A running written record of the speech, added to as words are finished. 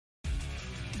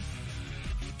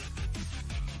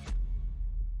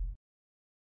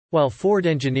While Ford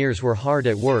engineers were hard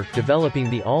at work developing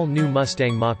the all-new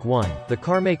Mustang Mach 1, the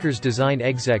carmaker's design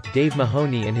exec Dave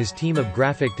Mahoney and his team of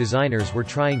graphic designers were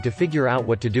trying to figure out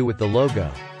what to do with the logo.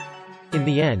 In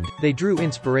the end, they drew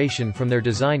inspiration from their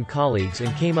design colleagues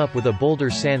and came up with a bolder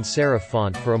sans-serif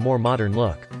font for a more modern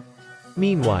look.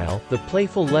 Meanwhile, the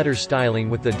playful letter styling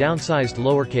with the downsized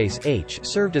lowercase h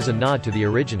served as a nod to the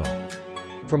original.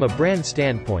 From a brand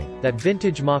standpoint, that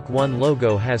vintage Mach 1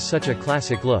 logo has such a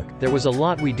classic look, there was a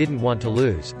lot we didn't want to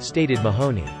lose, stated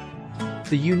Mahoney.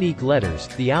 The unique letters,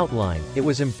 the outline, it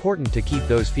was important to keep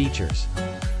those features.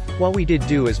 What we did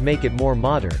do is make it more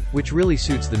modern, which really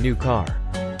suits the new car.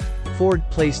 Ford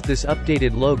placed this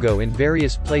updated logo in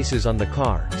various places on the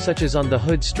car, such as on the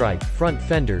hood stripe, front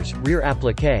fenders, rear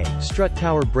applique, strut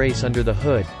tower brace under the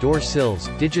hood, door sills,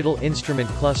 digital instrument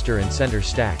cluster and center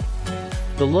stack.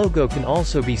 The logo can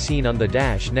also be seen on the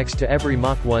dash next to every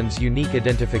Mach 1's unique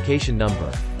identification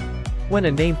number. When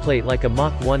a nameplate like a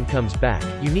Mach 1 comes back,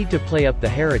 you need to play up the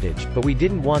heritage, but we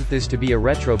didn't want this to be a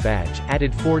retro badge,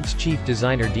 added Ford's chief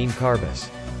designer Dean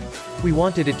Carbus. We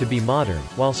wanted it to be modern,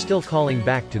 while still calling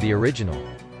back to the original.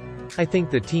 I think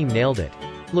the team nailed it.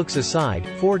 Looks aside,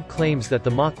 Ford claims that the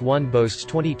Mach 1 boasts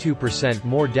 22%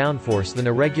 more downforce than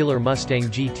a regular Mustang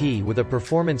GT with a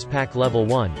performance pack level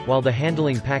 1, while the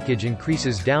handling package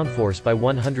increases downforce by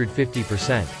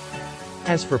 150%.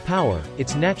 As for power,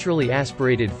 its naturally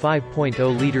aspirated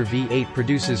 5.0-liter V8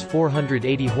 produces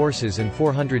 480 horses and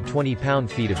 420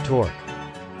 pound-feet of torque.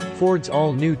 Ford's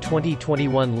all-new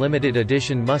 2021 limited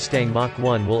edition Mustang Mach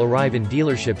 1 will arrive in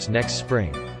dealerships next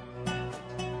spring.